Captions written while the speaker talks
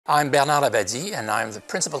I'm Bernard Labadie, and I'm the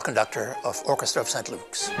principal conductor of Orchestra of St.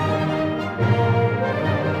 Luke's.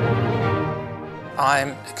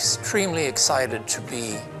 I'm extremely excited to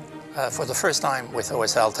be, for the first time with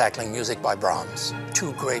OSL, tackling music by Brahms.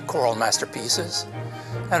 Two great choral masterpieces.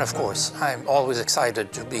 And of course, I'm always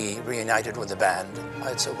excited to be reunited with the band.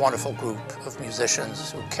 It's a wonderful group of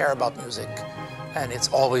musicians who care about music, and it's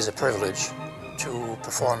always a privilege to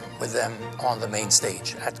perform with them on the main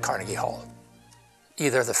stage at Carnegie Hall.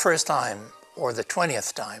 Either the first time or the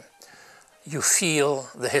 20th time, you feel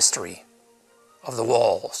the history of the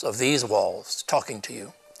walls, of these walls, talking to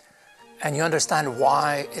you. And you understand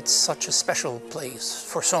why it's such a special place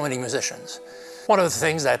for so many musicians. One of the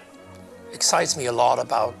things that excites me a lot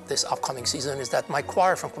about this upcoming season is that my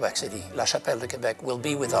choir from Quebec City, La Chapelle de Québec, will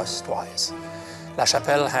be with us twice. La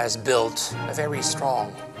Chapelle has built a very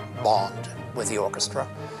strong bond with the orchestra.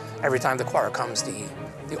 Every time the choir comes, the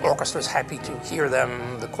orchestra is happy to hear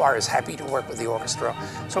them, the choir is happy to work with the orchestra.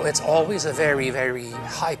 So it's always a very, very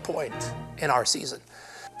high point in our season.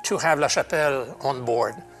 To have La Chapelle on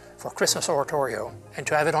board for Christmas Oratorio, and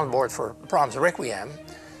to have it on board for Brahms Requiem,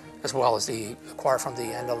 as well as the choir from the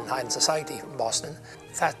Handel and Haydn Society from Boston,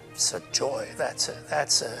 that's a joy, that's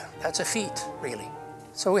a feat, really.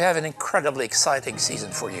 So we have an incredibly exciting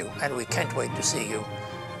season for you, and we can't wait to see you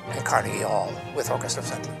in Carnegie Hall with Orchestra of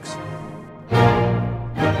St. Luke's.